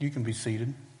You can be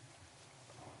seated.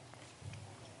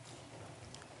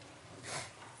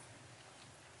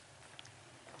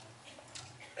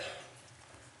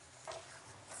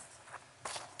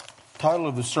 The title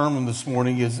of the sermon this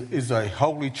morning is A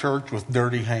Holy Church with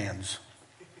Dirty Hands.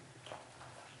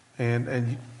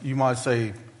 And you might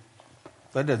say,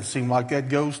 that doesn't seem like that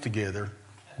goes together,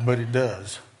 but it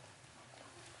does.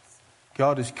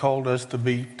 God has called us to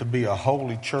be a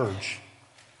holy church,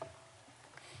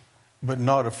 but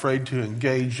not afraid to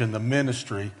engage in the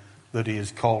ministry that He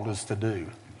has called us to do.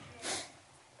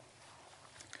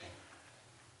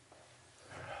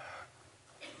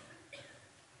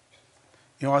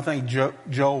 You know, I think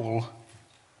Joel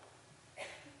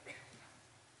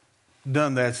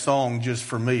done that song just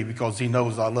for me because he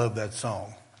knows I love that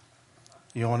song.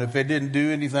 You know, and if it didn't do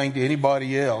anything to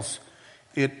anybody else,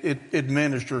 it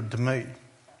ministered to me.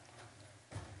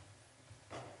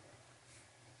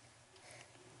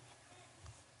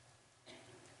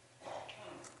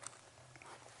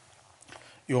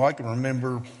 You know, I can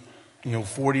remember,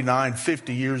 49,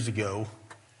 50 years ago,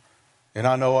 and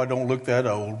I know I don't look that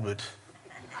old,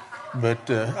 but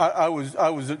I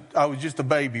was just a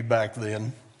baby back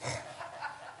then.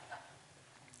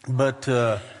 But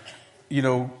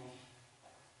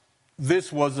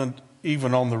this wasn't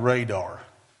even on the radar.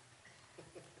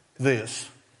 I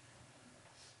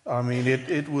mean,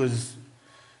 it was.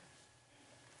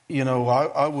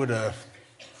 I would have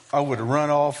run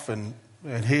off and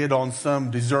hid on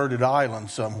some deserted island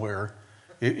somewhere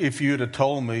if you'd have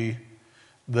told me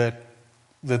that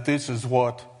this is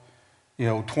what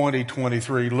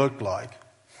 2023 looked like.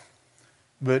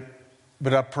 But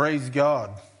I praise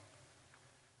God.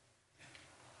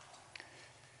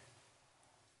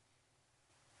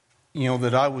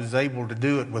 That I was able to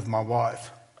do it with my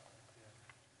wife.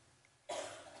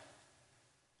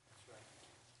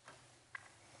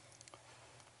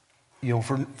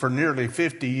 For nearly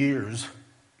 50 years,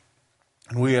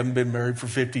 and we haven't been married for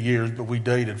 50 years, but we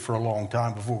dated for a long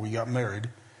time before we got married.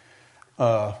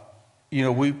 I've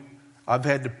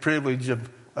had the privilege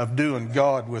of doing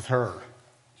God with her,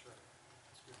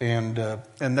 and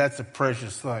that's a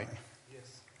precious thing.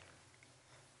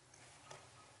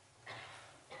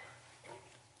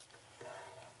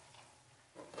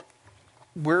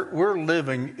 We're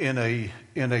living in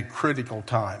a critical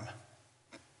time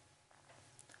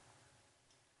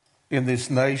in this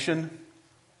nation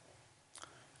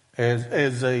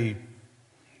as a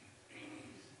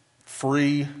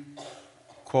free,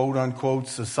 quote unquote,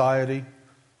 society,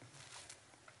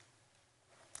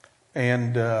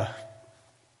 and the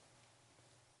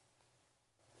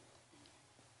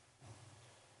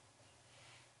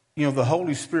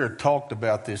Holy Spirit talked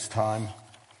about this time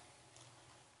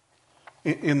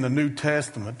in the New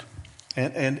Testament,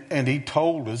 and He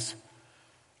told us,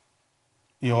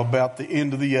 about the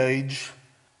end of the age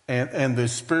and the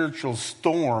spiritual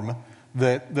storm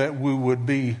that we would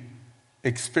be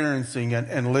experiencing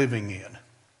and living in.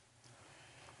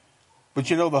 But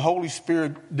the Holy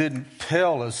Spirit didn't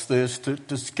tell us this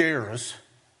to scare us,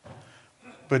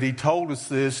 but He told us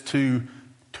this to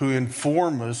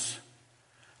inform us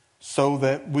so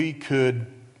that we could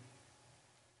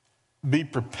be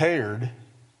prepared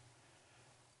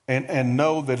and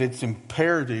know that it's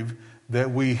imperative that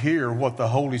we hear what the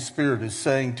Holy Spirit is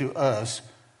saying to us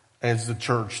as the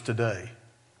church today.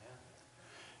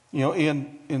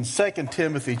 In 2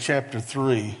 Timothy chapter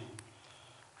 3,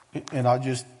 and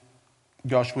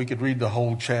we could read the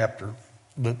whole chapter,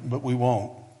 but we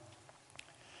won't.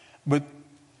 But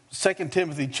 2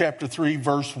 Timothy chapter 3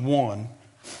 verse 1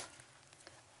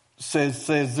 says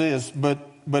this,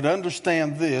 but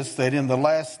understand this, that in the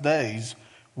last days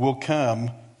will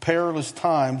come perilous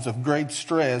times of great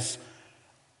stress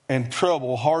and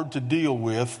trouble, hard to deal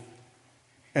with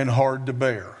and hard to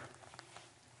bear.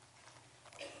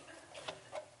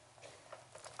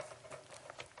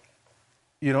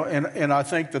 And I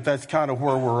think that that's kind of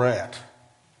where we're at.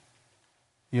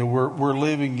 We're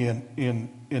living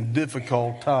in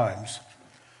difficult times.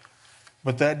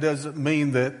 But that doesn't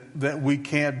mean that we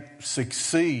can't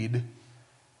succeed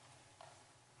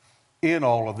in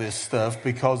all of this stuff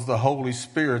because the Holy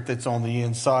Spirit that's on the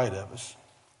inside of us.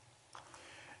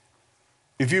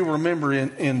 If you remember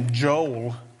in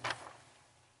Joel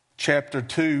chapter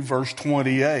 2 verse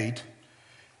 28,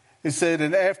 it said,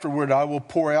 and afterward I will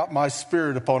pour out my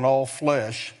Spirit upon all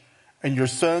flesh, and your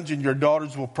sons and your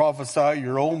daughters will prophesy,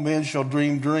 your old men shall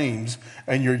dream dreams,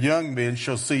 and your young men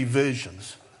shall see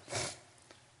visions.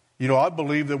 I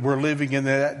believe that we're living in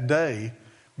that day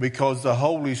because the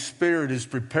Holy Spirit is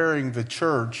preparing the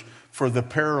church for the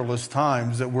perilous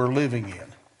times that we're living in.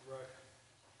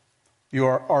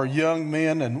 Our young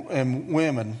men and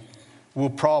women will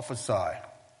prophesy.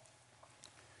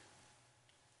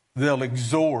 They'll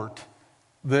exhort,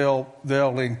 they'll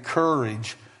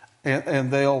encourage,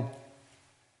 and they'll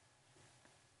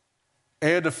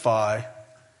edify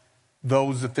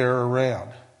those that they're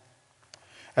around.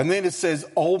 And then it says,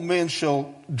 old men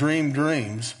shall dream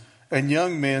dreams, and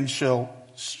young men shall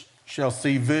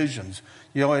see visions.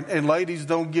 And ladies,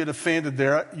 don't get offended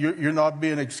there. You're not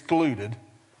being excluded.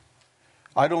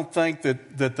 I don't think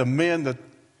that the men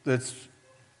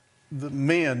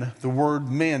the word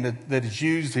men that is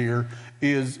used here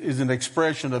is an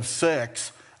expression of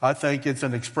sex. I think it's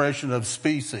an expression of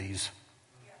species.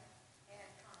 Yeah.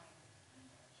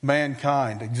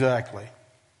 Mankind, exactly.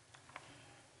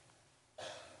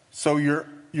 So your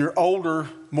older,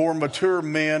 more mature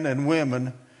men and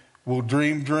women will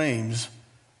dream dreams,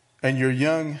 and your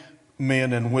young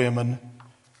men and women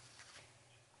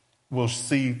will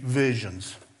see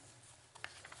visions.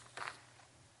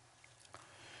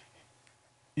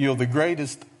 The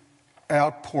greatest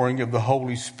outpouring of the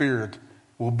Holy Spirit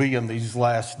will be in these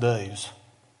last days.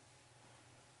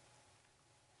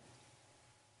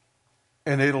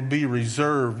 And it'll be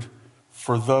reserved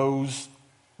for those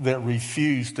that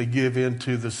refuse to give in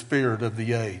to the spirit of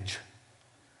the age.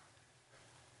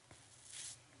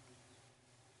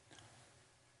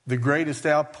 The greatest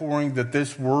outpouring that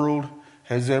this world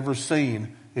has ever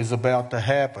seen is about to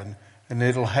happen, and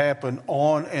it'll happen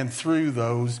on and through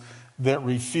those that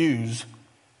refuse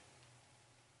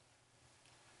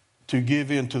to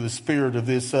give in to the spirit of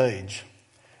this age.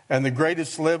 And the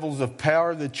greatest levels of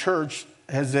power the church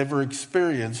has ever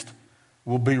experienced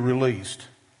will be released.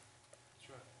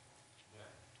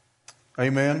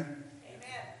 Amen?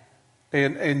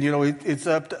 Amen. And it's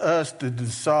up to us to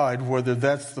decide whether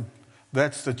that's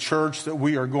the church that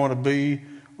we are going to be,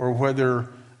 or whether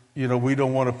we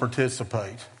don't want to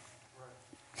participate.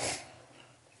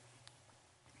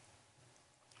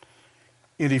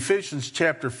 In Ephesians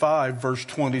chapter 5, verse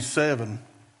 27,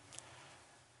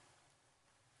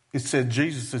 it said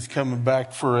Jesus is coming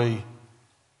back for a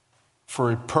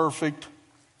perfect,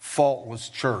 faultless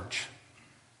church.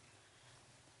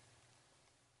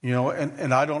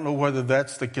 And I don't know whether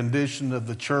that's the condition of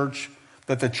the church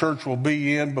that the church will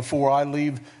be in before I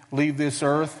leave this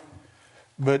earth,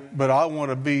 but I want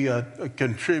to be a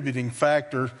contributing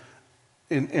factor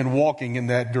in walking in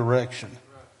that direction.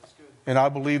 And I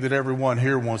believe that everyone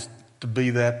here wants to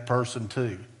be that person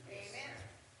too.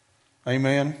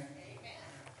 Amen. Amen.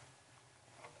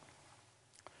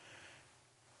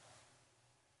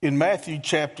 In Matthew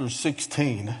chapter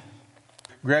 16,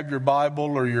 grab your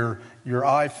Bible or your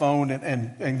iPhone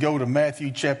and go to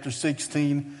Matthew chapter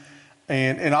 16.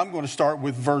 And I'm going to start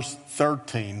with verse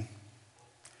 13.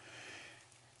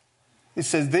 It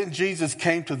says, Then Jesus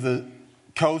came to the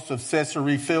coast of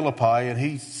Caesarea Philippi, and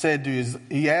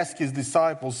he asked his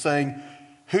disciples, saying,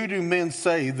 Who do men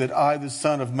say that I, the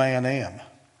Son of Man, am?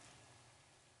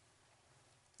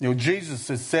 Jesus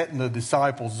is setting the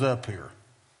disciples up here.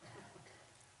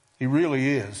 He really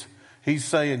is. He's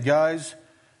saying, guys,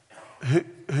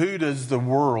 who does the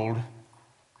world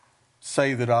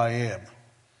say that I am?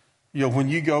 When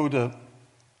you go to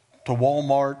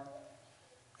Walmart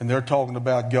and they're talking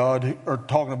about God or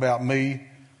talking about me,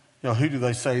 who do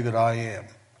they say that I am?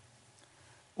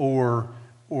 Or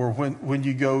when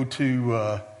you go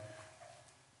to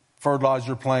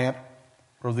fertilizer plant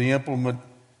or the implement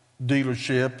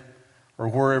dealership or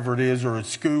wherever it is, or at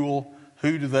school,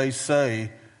 who do they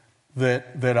say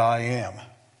that I am?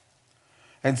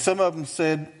 And some of them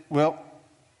said,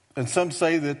 and some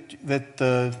say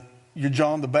that you're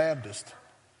John the Baptist.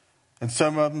 And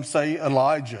some of them say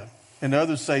Elijah. And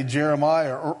others say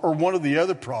Jeremiah or one of the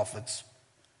other prophets.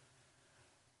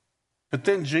 But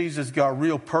then Jesus got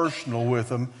real personal with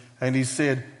them, and he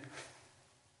said,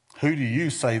 Who do you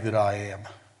say that I am?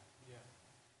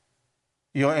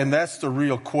 And that's the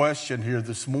real question here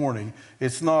this morning.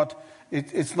 It's not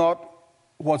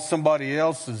what somebody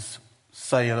else is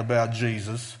saying about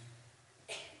Jesus,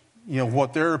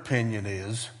 what their opinion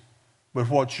is, but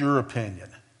what's your opinion?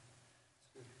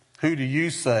 Who do you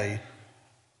say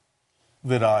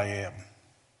that I am?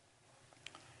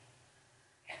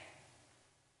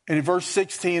 And in verse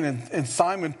 16, and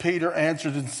Simon Peter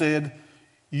answered and said,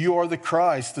 You are the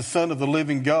Christ, the Son of the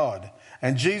living God.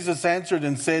 And Jesus answered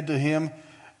and said to him,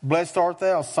 Blessed art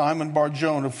thou, Simon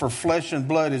Bar-Jonah, for flesh and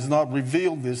blood has not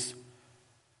revealed this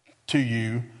to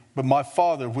you, but my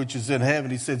Father which is in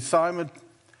heaven. He said, Simon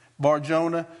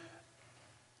Bar-Jonah,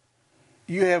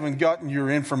 you haven't gotten your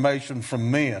information from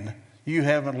men. You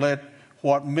haven't let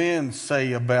what men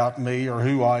say about me or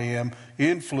who I am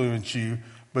influence you,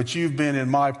 but you've been in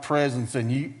my presence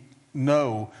and you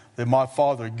know that my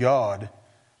Father God,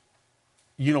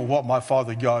 you know what my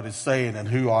Father God is saying and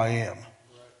who I am. Right.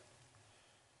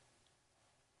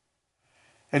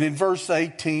 And in verse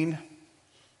 18,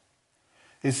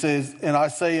 it says, and I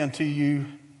say unto you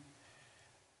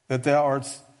that thou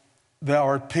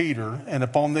art Peter, and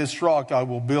upon this rock I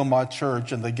will build my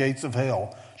church, and the gates of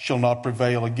hell shall not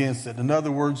prevail against it. In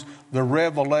other words, the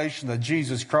revelation that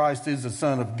Jesus Christ is the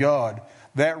Son of God,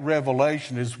 that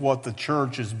revelation is what the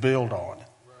church is built on. Right.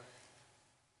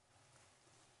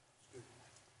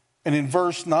 And in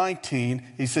verse 19,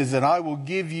 he says, and I will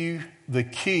give you the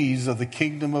keys of the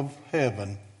kingdom of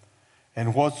heaven,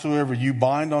 and whatsoever you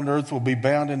bind on earth will be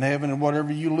bound in heaven, and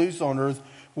whatever you loose on earth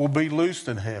will be loosed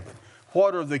in heaven.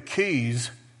 What are the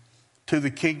keys to the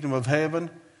kingdom of heaven?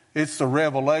 It's the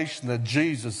revelation that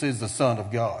Jesus is the Son of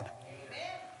God.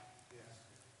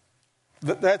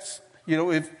 Amen. That's, you know,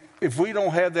 if we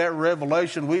don't have that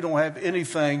revelation, we don't have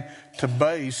anything to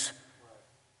base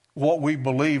what we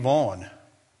believe on.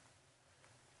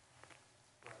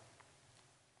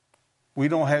 We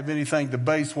don't have anything to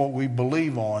base what we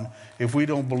believe on if we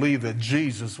don't believe that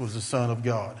Jesus was the Son of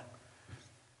God.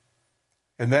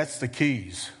 And that's the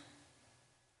keys.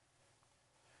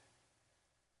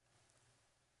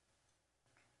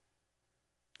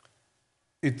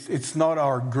 It's not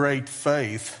our great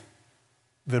faith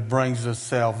that brings us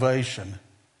salvation.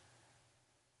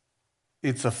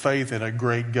 It's a faith in a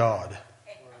great God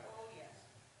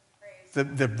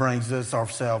that brings us our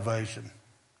salvation.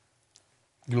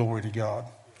 Glory to God.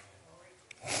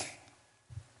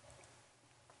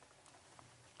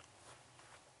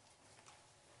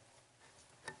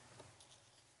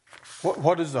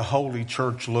 What does the holy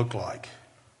church look like?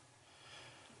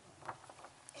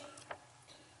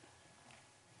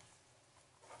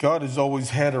 God has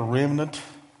always had a remnant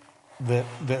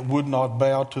that would not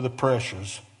bow to the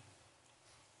pressures.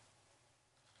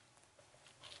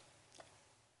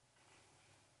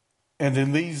 And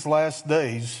in these last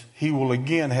days, he will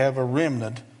again have a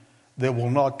remnant that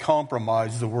will not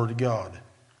compromise the Word of God.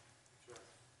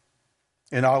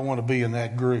 And I want to be in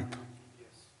that group.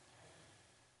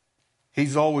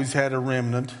 He's always had a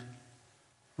remnant,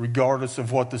 regardless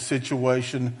of what the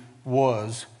situation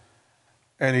was.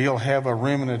 And he'll have a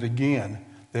remnant again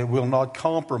that will not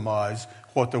compromise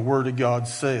what the Word of God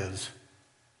says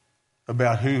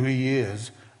about who he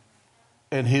is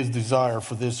and his desire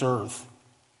for this earth.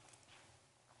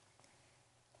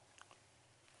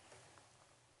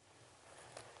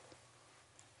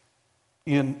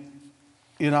 In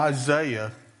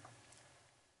Isaiah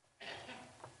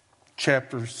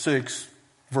chapter 6,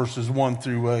 verses 1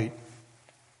 through 8,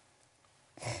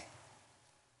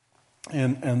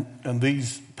 and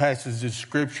these passages of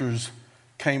scriptures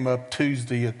came up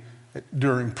Tuesday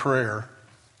during prayer,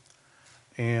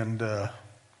 and I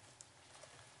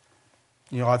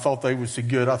thought they were so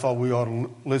good. I thought we ought to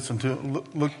listen to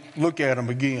look at them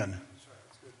again.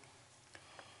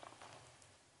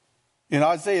 In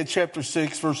Isaiah chapter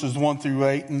 6, verses 1 through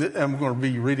 8, and I'm going to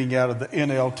be reading out of the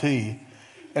NLT,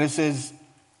 and it says,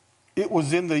 "It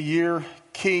was in the year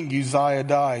King Uzziah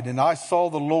died, and I saw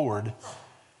the Lord.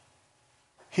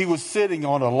 He was sitting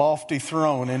on a lofty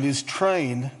throne, and his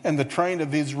train and the train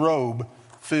of his robe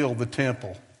filled the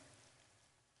temple."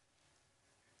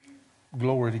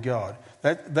 Glory to God.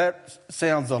 That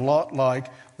sounds a lot like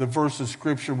the verse of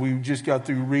scripture we just got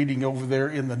through reading over there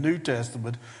in the New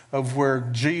Testament, of where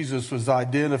Jesus was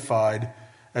identified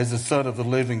as the Son of the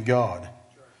living God.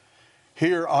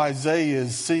 Here Isaiah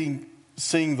is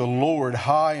seeing the Lord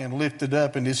high and lifted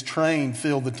up, and his train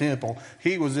filled the temple.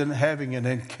 He was having an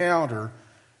encounter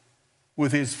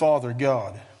with his Father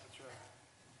God.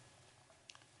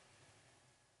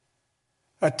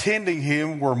 Attending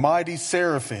him were mighty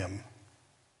seraphim.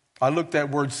 I looked that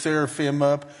word seraphim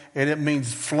up, and it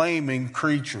means flaming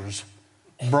creatures,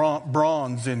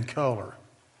 bronze in color.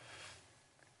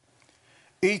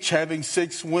 Each having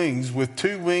 6 wings. With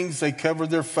 2 wings they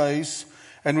covered their face,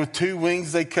 and with 2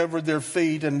 wings they covered their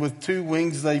feet, and with 2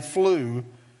 wings they flew.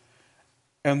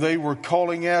 And they were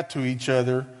calling out to each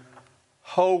other,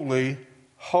 "Holy,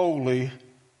 holy,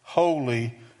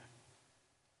 holy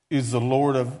is the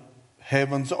Lord of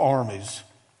heaven's armies.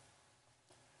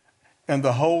 And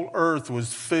the whole earth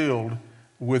was filled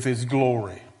with his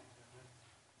glory."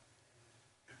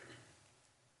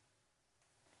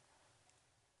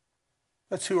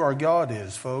 That's who our God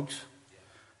is, folks.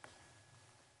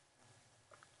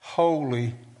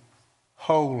 Holy,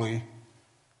 holy,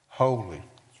 holy.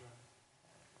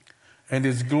 And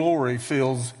his glory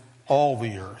fills all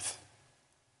the earth.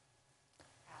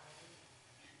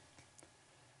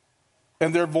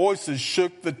 And their voices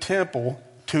shook the temple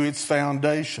to its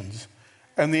foundations,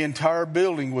 and the entire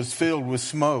building was filled with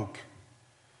smoke.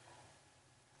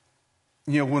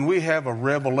 When we have a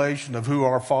revelation of who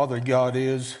our Father God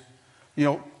is,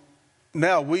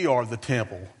 now we are the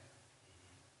temple.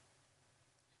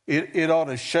 It ought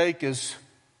to shake us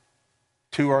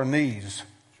to our knees.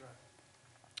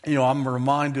 I'm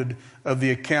reminded of the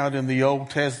account in the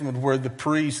Old Testament where the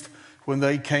priest, when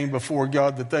they came before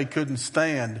God, that they couldn't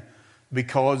stand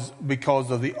because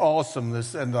of the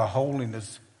awesomeness and the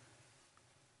holiness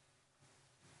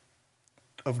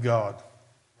of God.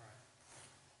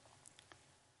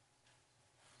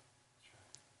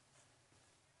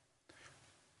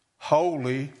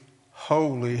 Holy,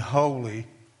 holy, holy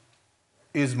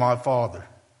is my Father.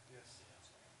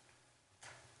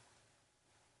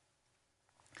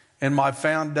 And my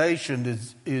foundation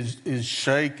is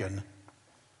shaken.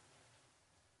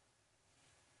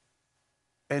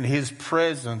 And his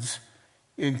presence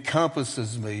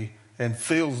encompasses me and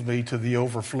fills me to the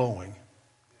overflowing.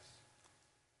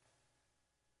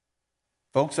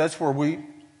 Folks, that's where we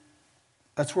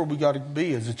got to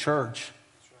be as a church.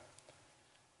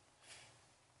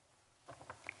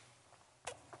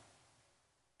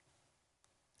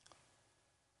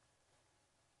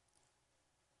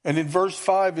 And in verse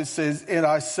 5 it says, "And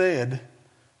I said,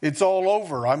 it's all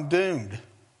over, I'm doomed,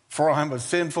 for I'm a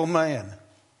sinful man.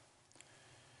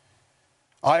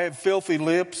 I have filthy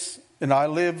lips, and I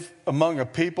live among a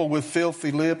people with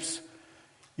filthy lips,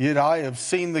 yet I have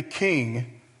seen the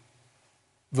King,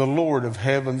 the Lord of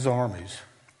heaven's armies."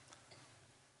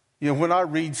 When I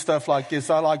read stuff like this,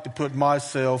 I like to put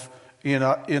myself in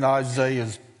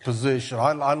Isaiah's position.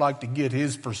 I like to get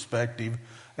his perspective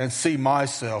and see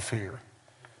myself here.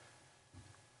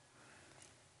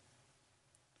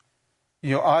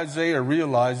 Isaiah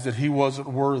realized that he wasn't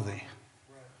worthy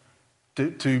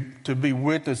to be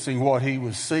witnessing what he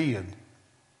was seeing.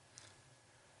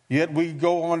 Yet we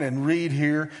go on and read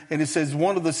here, and it says,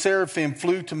 "One of the seraphim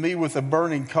flew to me with a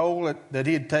burning coal that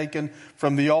he had taken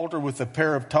from the altar with a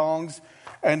pair of tongs,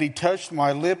 and he touched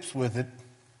my lips with it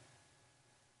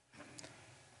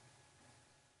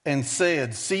and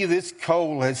said, 'See, this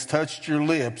coal has touched your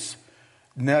lips.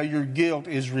 Now your guilt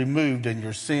is removed and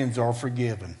your sins are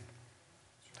forgiven.'"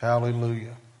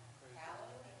 Hallelujah.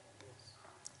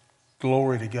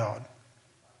 Glory to God.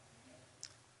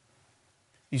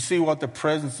 You see what the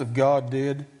presence of God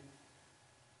did?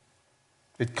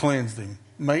 It cleansed him,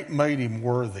 made him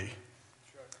worthy.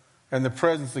 And the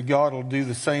presence of God will do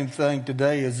the same thing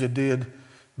today as it did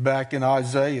back in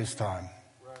Isaiah's time.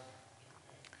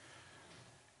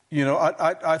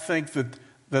 I think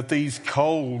that these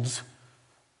coals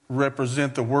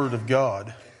represent the Word of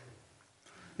God.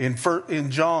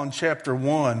 In John chapter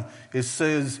 1, it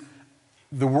says,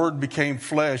 "The Word became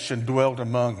flesh and dwelt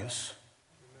among us."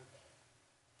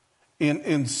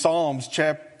 In Psalms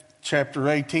chapter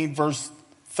 18, verse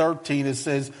 13, it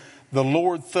says, "The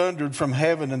Lord thundered from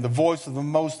heaven, and the voice of the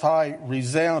Most High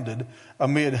resounded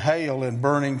amid hail and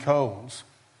burning coals."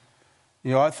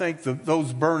 I think that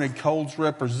those burning coals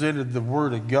represented the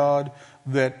Word of God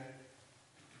that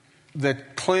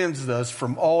cleansed us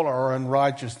from all our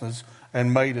unrighteousness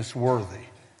and made us worthy.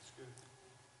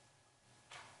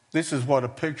 This is what a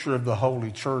picture of the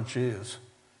holy church is.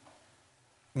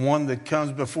 One that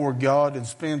comes before God and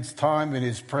spends time in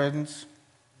his presence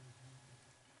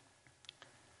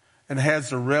and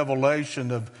has a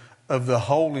revelation of the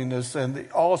holiness and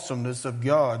the awesomeness of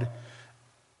God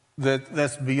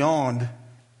that's beyond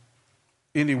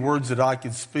any words that I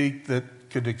could speak that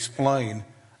could explain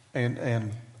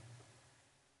and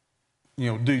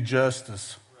do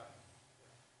justice.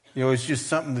 It's just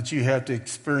something that you have to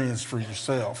experience for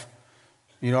yourself.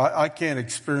 I can't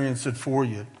experience it for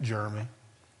you, Jeremy.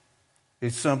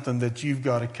 It's something that you've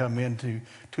got to come into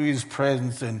his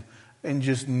presence and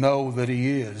just know that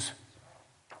he is.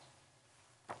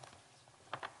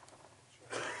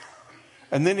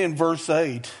 And then in verse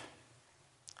 8,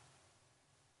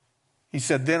 he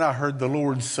said, "Then I heard the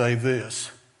Lord say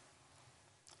this,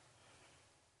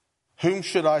 'Whom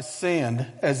should I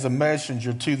send as a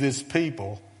messenger to this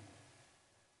people?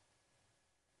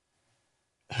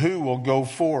 Who will go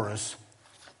for us?'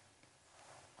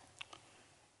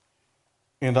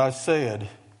 And I said,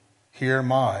 'Here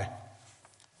am I,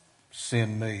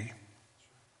 send me.'"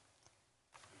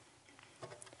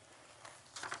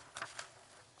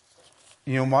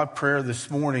 My prayer this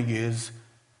morning is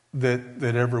that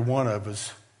every one of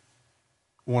us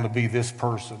want to be this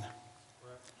person.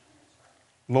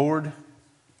 Lord,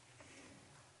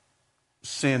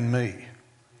 send me.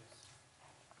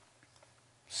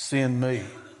 Send me.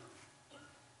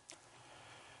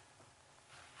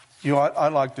 I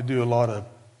like to do a lot of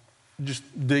just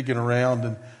digging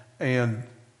around, and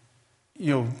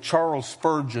Charles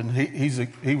Spurgeon,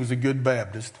 he was a good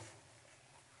Baptist,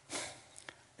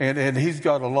 and he's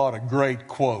got a lot of great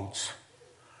quotes,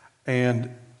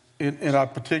 and I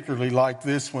particularly like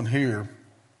this one here.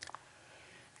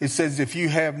 It says, "If you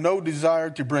have no desire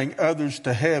to bring others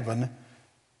to heaven,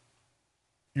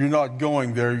 you're not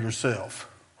going there yourself."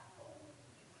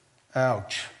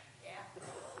 Ouch.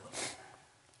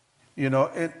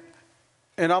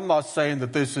 And I'm not saying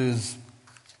that this is,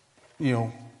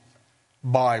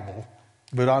 Bible,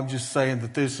 but I'm just saying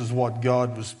that this is what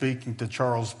God was speaking to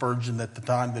Charles Spurgeon at the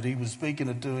time that he was speaking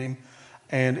it to him,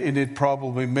 and it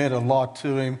probably meant a lot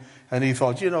to him. And he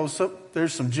thought,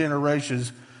 there's some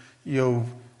generations,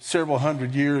 several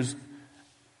hundred years,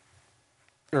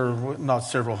 or not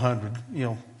several hundred,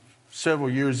 several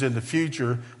years in the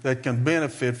future that can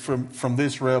benefit from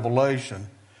this revelation.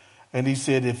 And he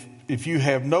said, if you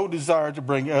have no desire to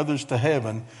bring others to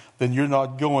heaven, then you're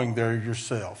not going there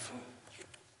yourself.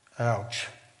 Ouch.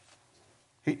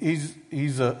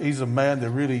 He's a man that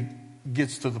really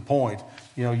gets to the point.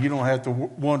 You don't have to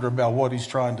wonder about what he's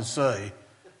trying to say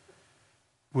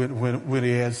when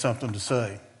he has something to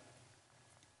say.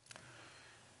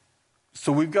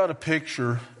 So we've got a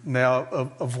picture now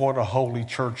of what a holy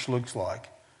church looks like.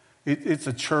 It's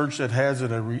a church that has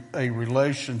a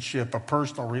relationship, a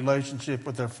personal relationship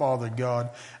with their Father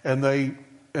God, and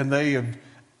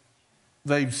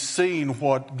they've seen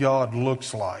what God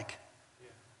looks like,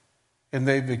 and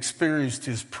they've experienced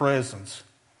His presence,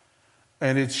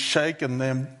 and it's shaken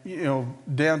them,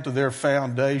 down to their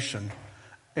foundation,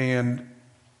 and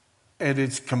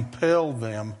it's compelled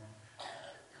them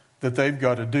that they've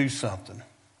got to do something.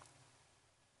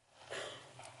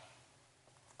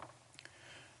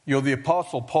 The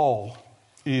Apostle Paul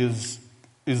is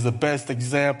the best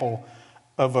example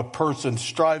of a person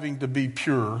striving to be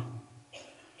pure,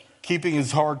 keeping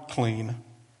his heart clean,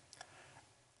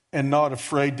 and not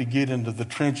afraid to get into the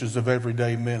trenches of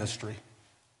everyday ministry.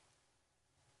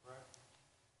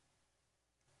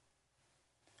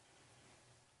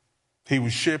 He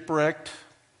was shipwrecked.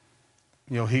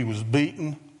 He was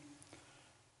beaten.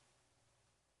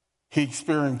 He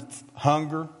experienced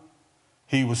hunger.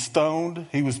 He was stoned.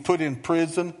 He was put in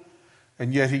prison.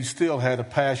 And yet he still had a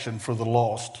passion for the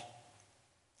lost.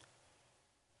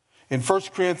 In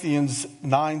 1 Corinthians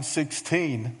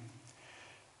 9:16,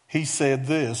 he said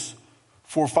this,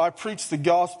 "For if I preach the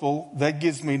gospel, that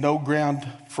gives me no ground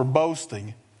for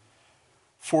boasting.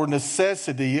 For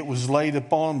necessity it was laid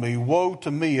upon me. Woe to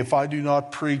me if I do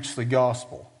not preach the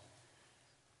gospel."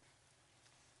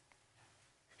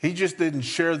 He just didn't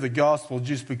share the gospel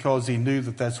just because he knew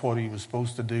that that's what he was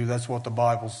supposed to do. That's what the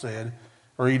Bible said.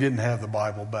 Or he didn't have the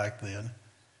Bible back then.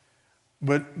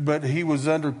 But he was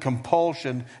under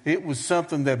compulsion. It was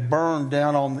something that burned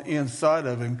down on the inside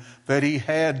of him that he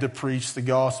had to preach the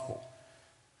gospel.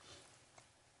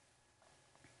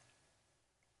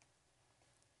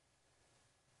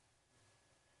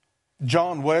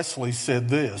 John Wesley said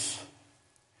this.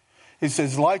 He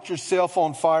says, "Light yourself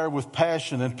on fire with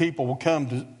passion and people will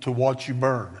come to watch you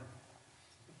burn."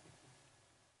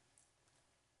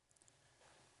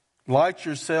 Light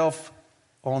yourself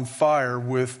on fire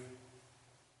with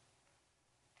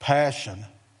passion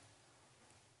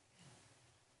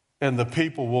and the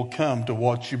people will come to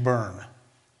watch you burn.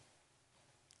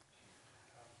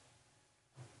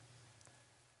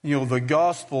 The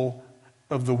gospel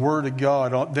of the Word of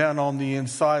God down on the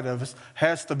inside of us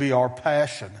has to be our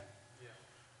passion.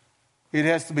 It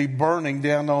has to be burning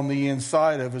down on the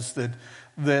inside of us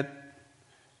that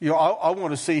I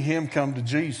want to see Him come to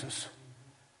Jesus.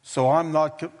 So I'm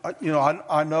not,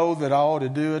 I know that I ought to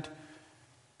do it,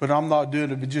 but I'm not doing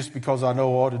it just because I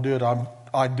know I ought to do it.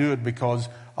 I do it because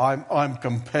I'm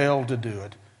compelled to do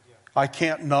it. I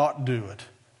can't not do it.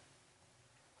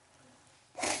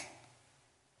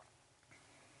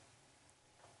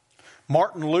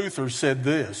 Martin Luther said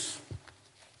this.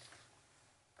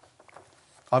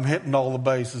 I'm hitting all the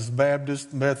bases,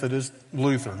 Baptist, Methodist,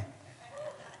 Lutheran,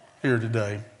 here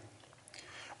today.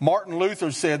 Martin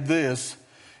Luther said this,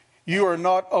 "You are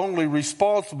not only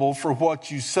responsible for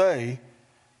what you say,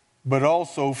 but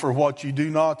also for what you do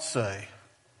not say."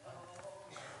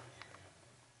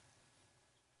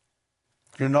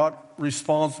 You're not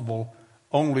responsible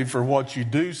only for what you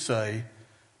do say,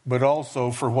 but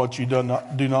also for what you do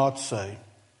not say.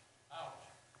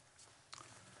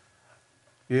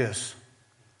 Yes.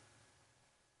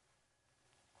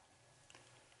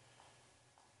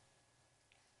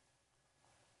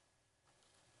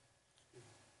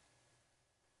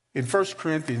 In 1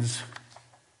 Corinthians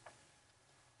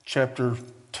chapter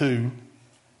 2,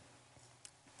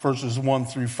 verses 1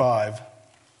 through 5.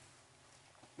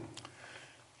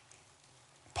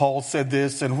 Paul said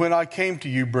this, "And when I came to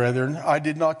you, brethren, I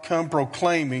did not come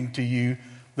proclaiming to you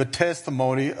the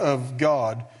testimony of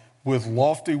God with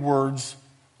lofty words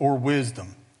or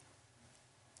wisdom.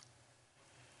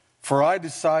 For I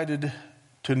decided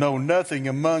to know nothing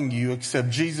among you except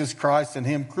Jesus Christ and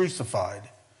him crucified.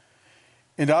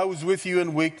 And I was with you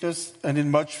in weakness and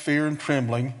in much fear and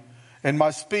trembling, and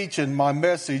my speech and my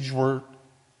message were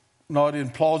not in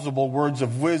plausible words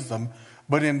of wisdom,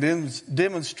 but in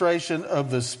demonstration of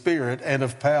the Spirit and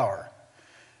of power,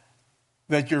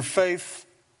 that your faith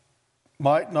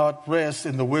might not rest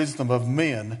in the wisdom of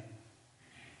men,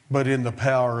 but in the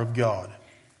power of God."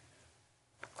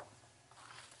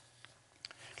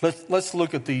 Let's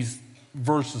look at these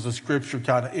verses of Scripture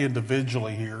kind of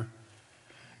individually here.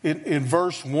 In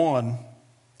verse 1,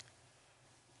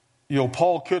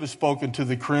 Paul could have spoken to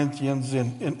the Corinthians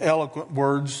in eloquent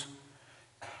words.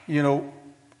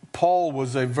 Paul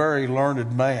was a very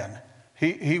learned man.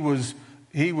 He was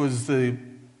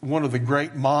one of the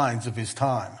great minds of his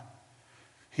time.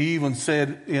 He even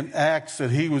said in Acts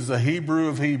that he was the Hebrew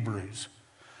of Hebrews.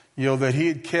 That he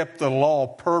had kept the law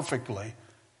perfectly.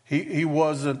 He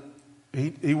wasn't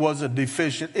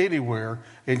deficient anywhere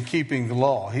in keeping the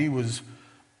law. He was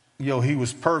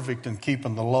perfect in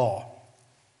keeping the law.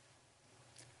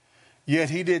 Yet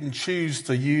he didn't choose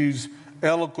to use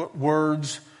eloquent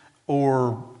words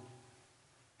or,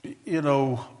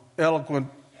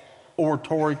 eloquent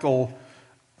oratorical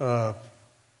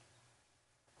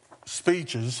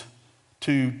speeches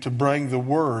to bring the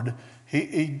word.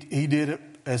 He did it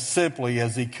as simply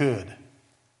as he could.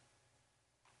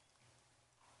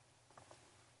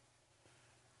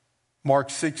 Mark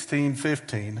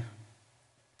 16:15.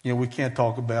 We can't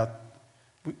talk about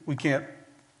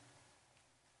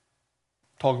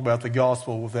the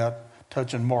gospel without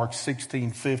touching Mark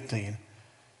 16:15.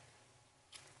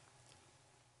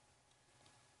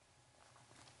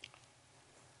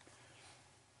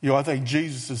 I think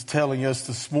Jesus is telling us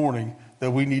this morning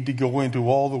that we need to go into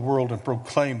all the world and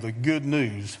proclaim the good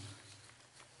news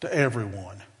to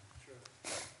everyone.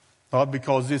 Not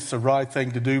because it's the right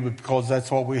thing to do, but because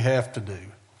that's what we have to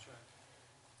do.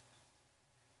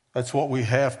 That's what we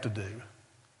have to do.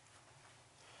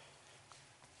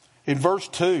 In verse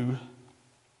 2,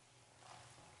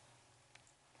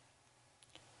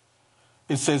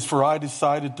 it says, "For I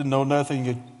decided to know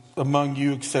nothing among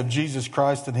you except Jesus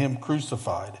Christ and him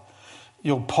crucified."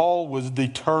 Paul was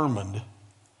determined.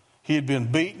 He had been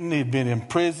beaten, he had been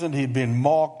imprisoned, he had been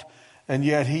mocked, and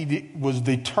yet he was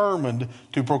determined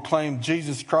to proclaim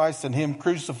Jesus Christ and him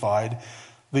crucified,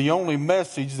 the only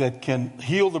message that can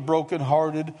heal the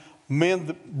brokenhearted, mend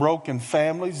the broken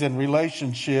families and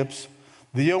relationships,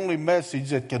 the only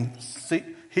message that can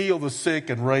heal the sick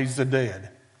and raise the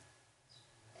dead.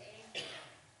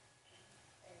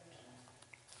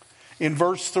 In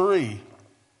verse 3,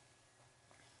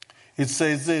 it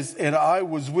says this, "And I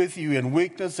was with you in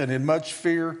weakness and in much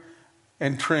fear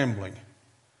and trembling."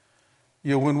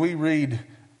 When we read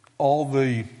all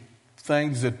the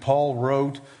things that Paul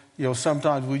wrote,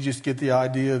 sometimes we just get the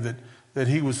idea that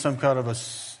he was some kind of a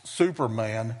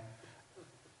Superman,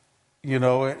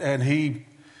 and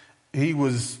he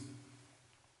was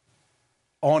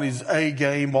on his A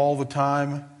game all the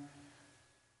time.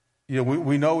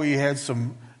 We know he had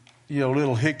some,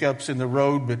 little hiccups in the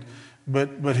road,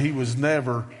 but he was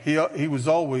never, he was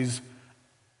always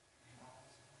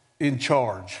in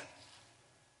charge.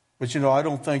 But I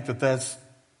don't think that that's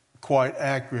quite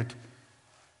accurate.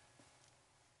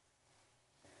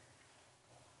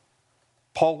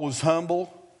 Paul was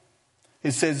humble.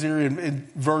 It says here in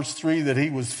verse 3 that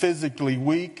he was physically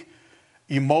weak,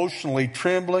 emotionally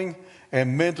trembling,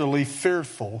 and mentally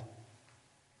fearful.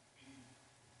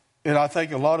 And I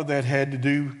think a lot of that had to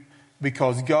do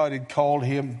because God had called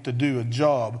him to do a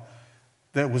job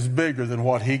that was bigger than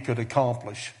what he could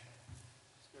accomplish.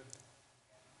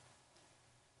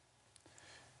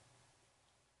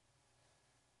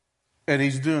 And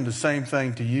he's doing the same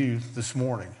thing to you this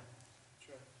morning.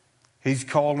 He's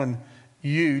calling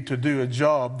you to do a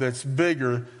job that's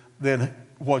bigger than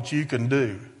what you can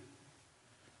do.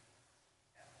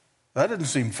 That doesn't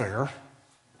seem fair.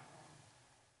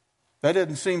 That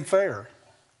doesn't seem fair.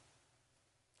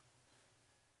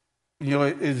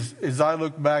 As I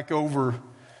look back over,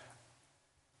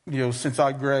 since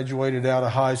I graduated out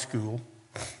of high school,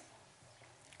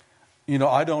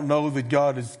 I don't know that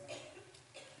God has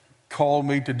called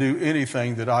me to do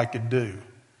anything that I could do.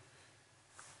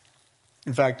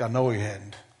 In fact, I know he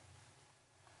hadn't.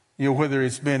 whether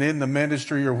it's been in the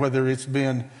ministry or whether it's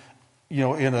been,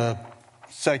 in a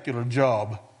secular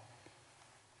job.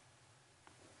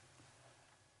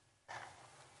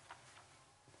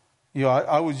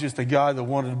 I was just a guy that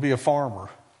wanted to be a farmer,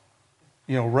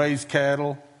 raise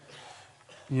cattle,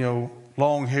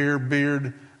 long hair,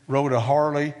 beard, rode a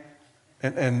Harley,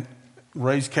 and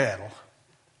raise cattle.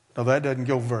 Now, that doesn't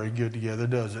go very good together,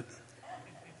 does it?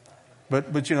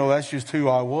 But that's just who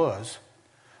I was.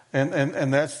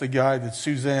 And that's the guy that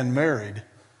Suzanne married.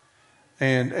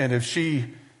 And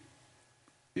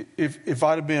if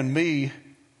I'd have been me,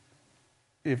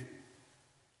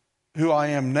 who I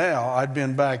am now, I'd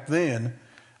been back then,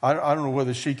 I don't know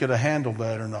whether she could have handled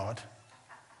that or not.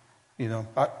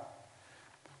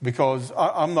 Because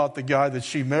I'm not the guy that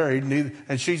she married,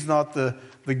 and she's not the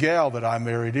gal that I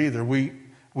married either.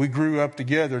 We grew up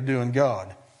together doing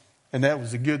God, and that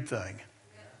was a good thing.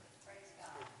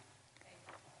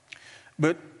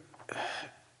 But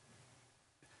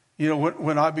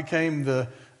when I became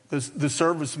the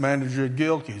service manager at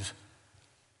Gilkey's,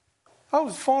 I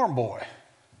was a farm boy.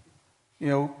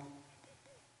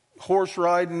 Horse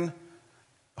riding,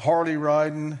 Harley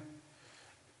riding.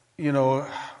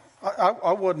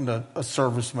 I wasn't a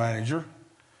service manager.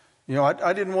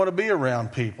 I didn't want to be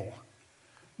around people.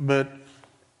 But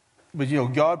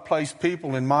God placed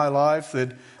people in my life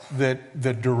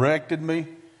that directed me,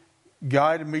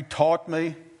 guided me, taught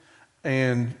me.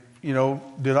 And,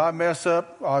 did I mess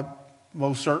up? I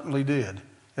most certainly did.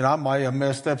 And I might have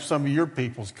messed up some of your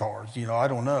people's cars. I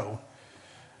don't know.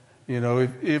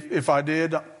 If I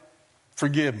did,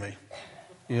 forgive me.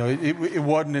 It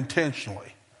wasn't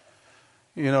intentionally.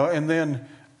 And then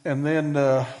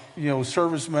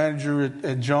service manager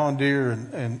at John Deere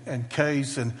and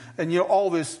Case and all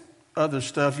this other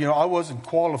stuff. I wasn't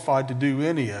qualified to do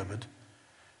any of it.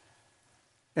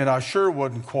 And I sure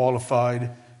wasn't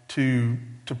qualified to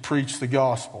preach the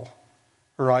gospel,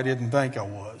 or I didn't think I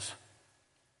was.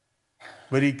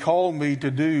 But he called me to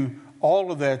do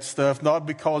all of that stuff, not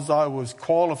because I was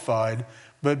qualified,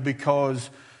 but because,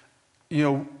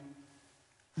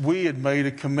 we had made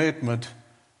a commitment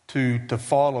to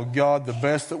follow God the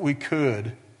best that we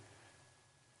could.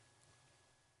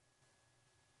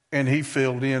 And he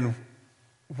filled in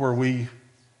where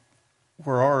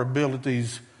our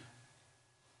abilities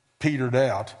petered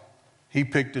out. He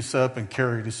picked us up and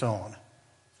carried us on.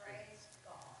 Praise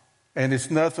God. And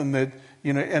it's nothing that,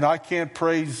 and I can't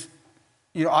praise,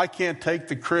 I can't take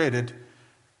the credit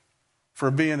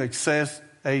for being a success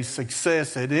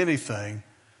at anything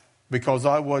because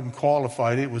I wasn't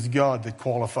qualified. It was God that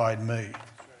qualified me.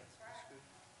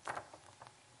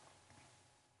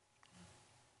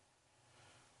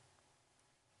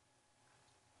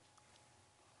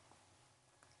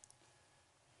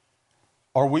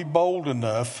 Are we bold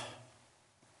enough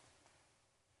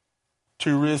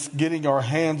to risk getting our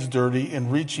hands dirty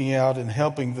and reaching out and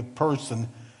helping the person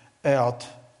out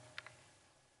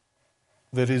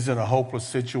that is in a hopeless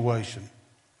situation?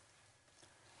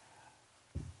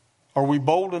 Are we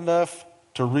bold enough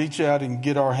to reach out and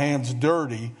get our hands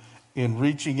dirty in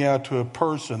reaching out to a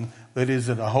person that is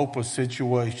in a hopeless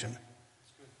situation?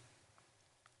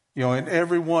 And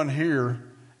everyone here,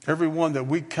 everyone that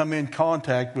we come in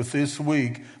contact with this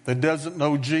week that doesn't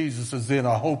know Jesus is in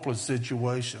a hopeless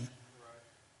situation.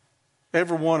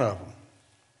 Every one of them.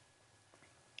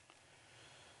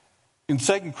 In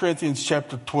 2 Corinthians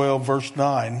chapter 12, verse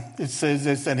 9, it says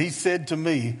this, and he said to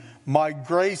me, my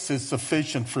grace is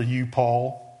sufficient for you,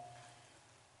 Paul,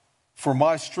 for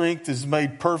my strength is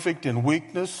made perfect in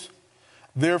weakness.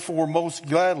 Therefore, most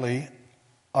gladly,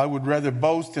 I would rather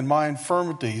boast in my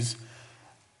infirmities,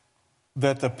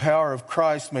 that the power of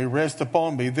Christ may rest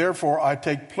upon me. Therefore, I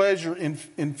take pleasure in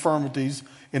infirmities,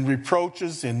 in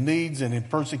reproaches, in needs, and in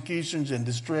persecutions and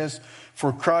distress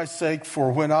for Christ's sake.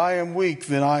 For when I am weak,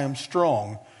 then I am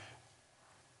strong.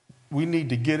 We need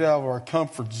to get out of our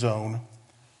comfort zone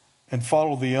and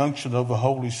follow the unction of the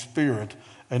Holy Spirit.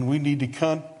 And we need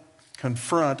to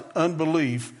confront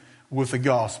unbelief with the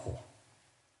gospel.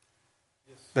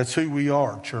 Yes. That's who we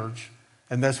are, church.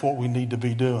 And that's what we need to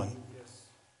be doing. Yes.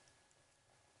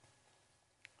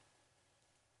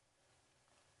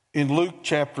 In Luke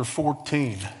chapter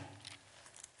 14,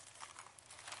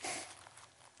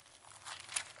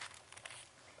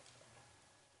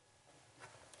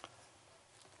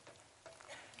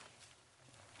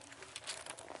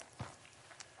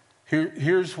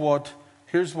 here's what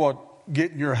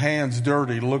getting your hands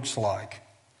dirty looks like.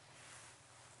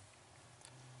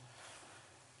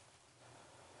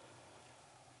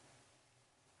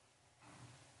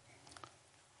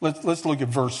 Let's look at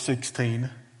verse 16.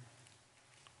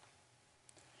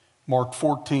 Mark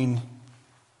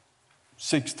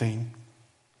 14:16.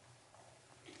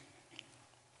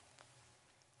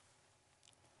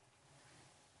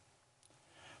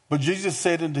 But Jesus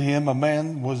said unto him, a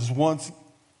man was once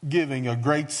giving a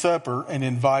great supper and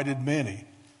invited many.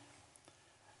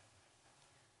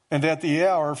 And at the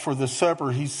hour for the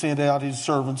supper, he sent out his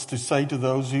servants to say to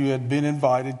those who had been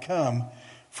invited, come,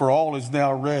 for all is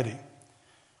now ready.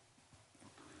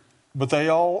 But they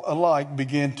all alike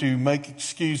began to make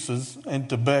excuses and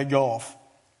to beg off.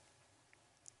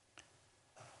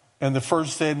 And the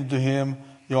first said unto him,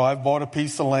 I've bought a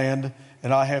piece of land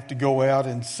and I have to go out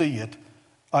and see it.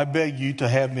 I beg you to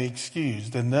have me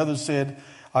excused. And another said,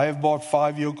 I have bought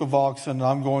 5 yoke of oxen and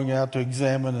I'm going out to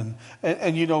examine.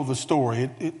 And you know the story.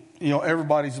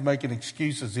 Everybody's making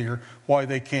excuses here why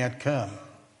they can't come.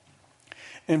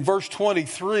 In verse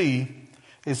 23,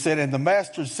 it said, and the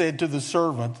master said to the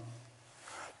servant,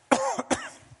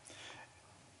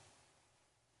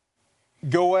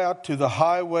 go out to the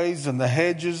highways and the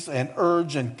hedges and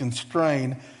urge and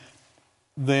constrain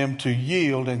them to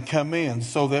yield and come in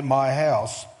so that my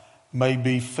house may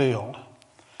be filled.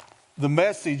 The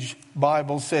Message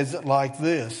Bible says it like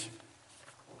this.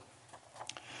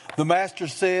 The master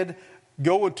said,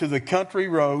 go into the country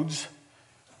roads,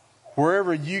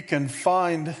 whoever you can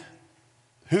find,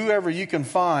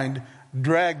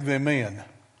 drag them in.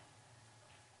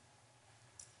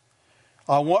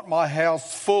 I want my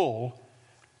house full,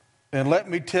 and let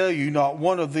me tell you, not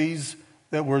one of these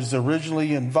that was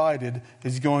originally invited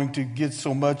is going to get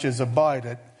so much as a bite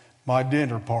at my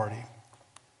dinner party.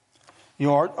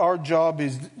 Our job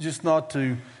is just not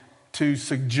to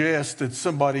suggest that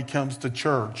somebody comes to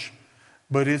church,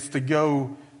 but it's to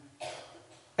go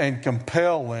and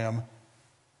compel them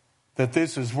that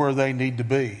this is where they need to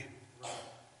be.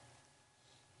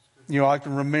 I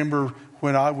can remember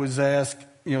when I was asked,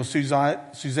 Suzanne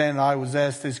and I was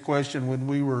asked this question when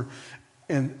we were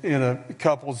in a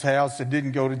couple's house that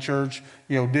didn't go to church,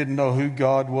 didn't know who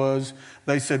God was.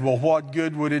 They said, well, what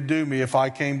good would it do me if I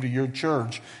came to your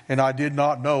church? And I did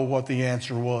not know what the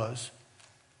answer was.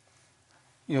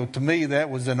 To me, that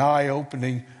was an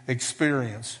eye-opening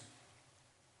experience.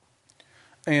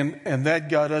 And that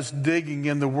got us digging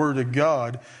in the Word of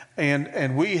God.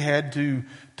 And we had to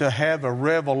have a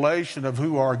revelation of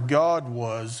who our God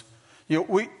was.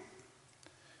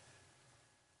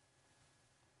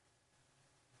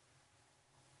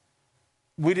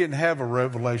 We didn't have a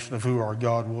revelation of who our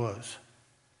God was.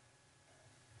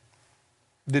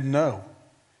 Didn't know.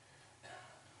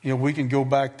 We can go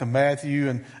back to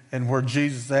Matthew and where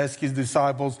Jesus asked his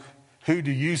disciples, who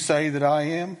do you say that I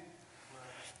am?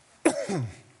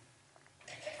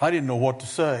 I didn't know what to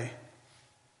say.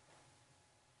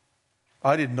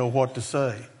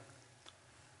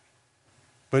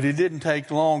 But it didn't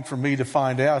take long for me to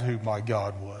find out who my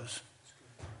God was.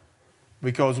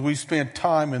 Because we spent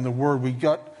time in the Word. We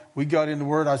got in the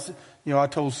Word. I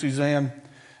told Suzanne,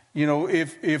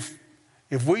 if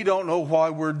we don't know why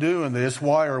we're doing this,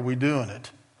 why are we doing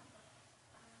it?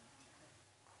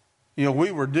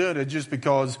 We were doing it just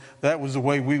because that was the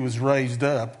way we was raised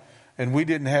up. And we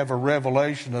didn't have a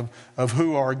revelation of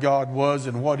who our God was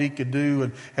and what He could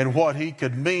do and what He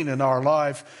could mean in our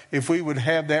life. If we would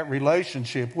have that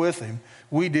relationship with Him,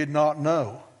 we did not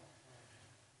know.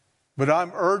 But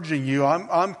I'm urging you,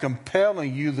 I'm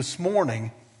compelling you this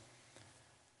morning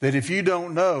that if you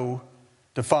don't know,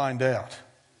 to find out.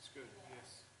 That's good.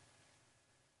 Yes.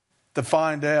 To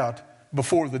find out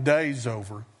before the day's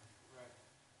over. Right.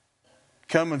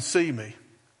 Come and see me.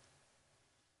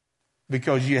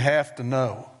 Because you have to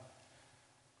know.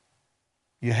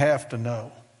 You have to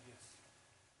know.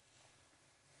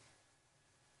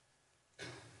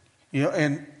 Yes.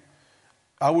 And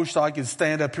I wish I could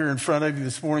stand up here in front of you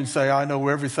this morning and say, I know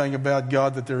everything about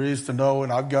God that there is to know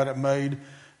and I've got it made.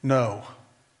 No.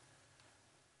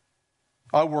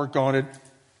 I work on it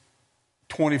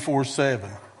 24/7,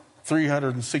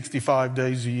 365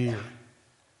 days a year.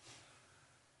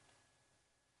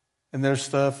 And there's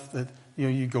stuff that,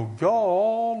 you go,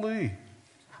 golly.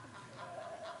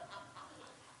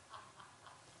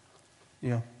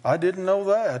 I didn't know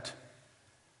that.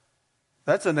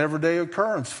 That's an everyday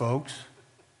occurrence, folks.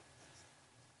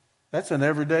 That's an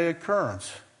everyday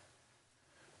occurrence.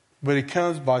 But it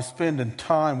comes by spending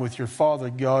time with your Father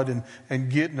God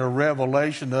and getting a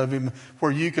revelation of Him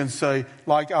where you can say,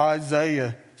 like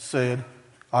Isaiah said,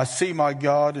 I see my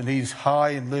God and He's high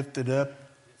and lifted up.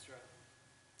 That's right.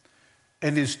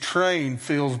 And His train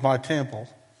fills my temple.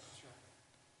 That's right.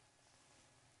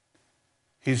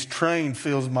 His train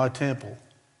fills my temple.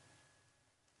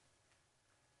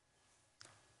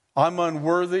 I'm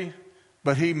unworthy,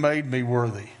 but He made me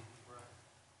worthy.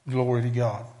 Glory to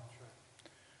God.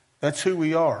 That's who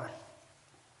we are.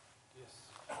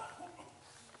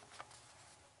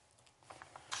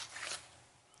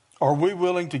 Are we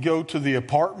willing to go to the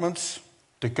apartments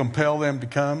to compel them to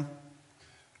come?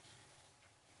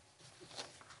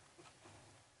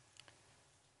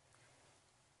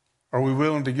 Are we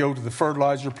willing to go to the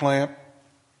fertilizer plant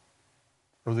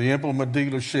or the implement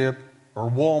dealership or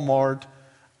Walmart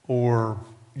or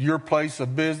your place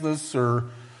of business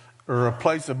or a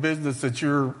place of business that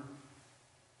you're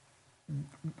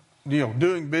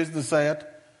doing business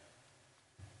at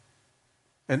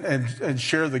and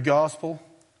share the gospel?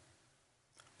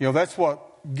 That's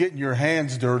what getting your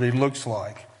hands dirty looks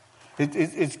like.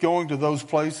 It's going to those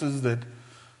places that,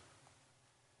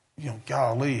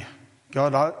 golly,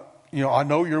 God, I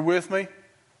know you're with me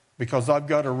because I've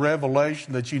got a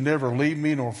revelation that you never leave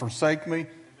me nor forsake me,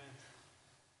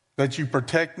 that you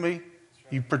protect me,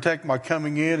 you protect my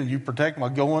coming in and you protect my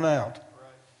going out.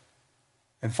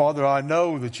 And Father, I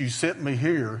know that you sent me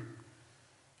here,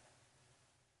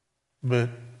 but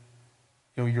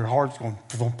your heart's going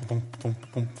thump, thump,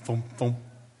 thump, thump, thump, thump.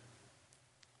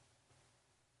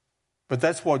 But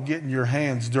that's what getting your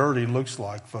hands dirty looks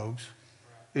like, folks.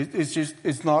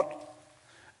 It's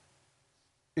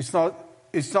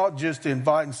not just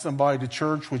inviting somebody to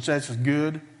church, which that's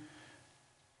good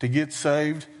to get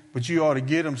saved, but you ought to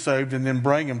get them saved and then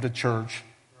bring them to church.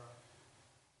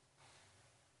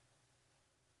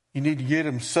 You need to get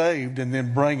them saved and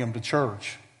then bring them to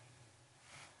church.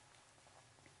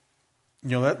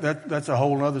 That's a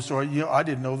whole other story. I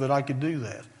didn't know that I could do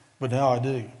that, but now I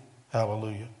do.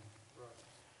 Hallelujah.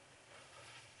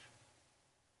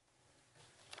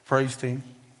 Praise team.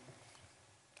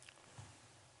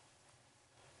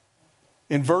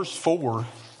 In verse 4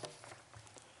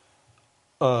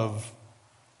 of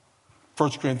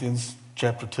 1 Corinthians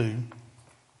chapter 2,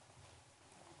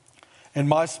 and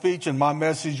my speech and my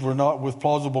message were not with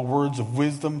plausible words of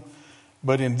wisdom,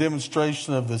 but in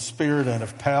demonstration of the Spirit and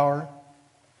of power.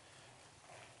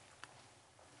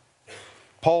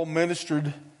 Paul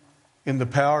ministered in the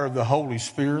power of the Holy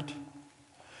Spirit.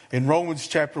 In Romans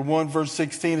chapter 1, verse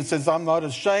 16, it says, I'm not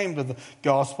ashamed of the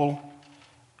gospel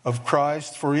of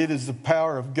Christ, for it is the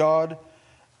power of God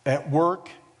at work,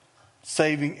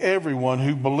 saving everyone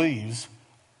who believes,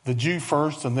 the Jew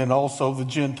first and then also the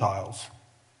Gentiles.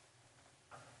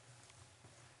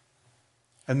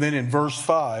 And then in verse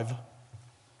 5,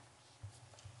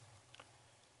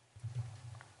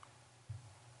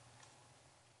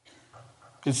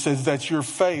 it says that your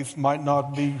faith might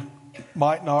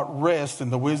not rest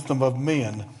in the wisdom of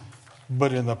men,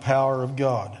 but in the power of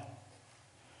God.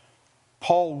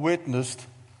 Paul witnessed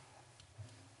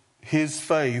his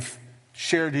faith,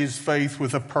 shared his faith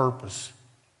with a purpose.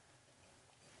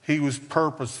 He was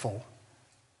purposeful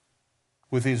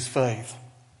with his faith.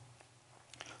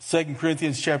 2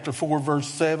 Corinthians chapter 4, verse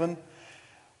 7,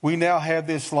 we now have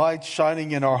this light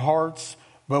shining in our hearts,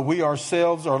 but we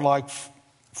ourselves are like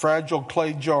fragile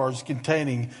clay jars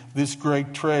containing this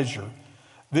great treasure.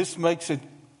 This makes it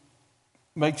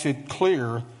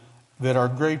clear that our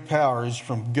great power is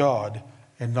from God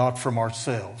and not from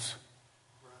ourselves.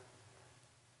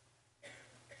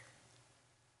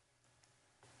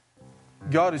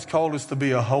 God has called us to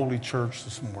be a holy church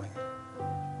this morning.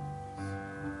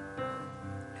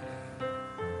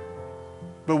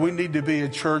 But we need to be a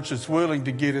church that's willing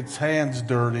to get its hands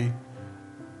dirty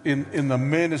in the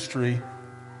ministry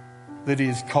that He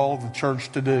has called the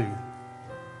church to do.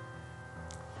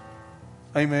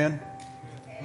 Amen.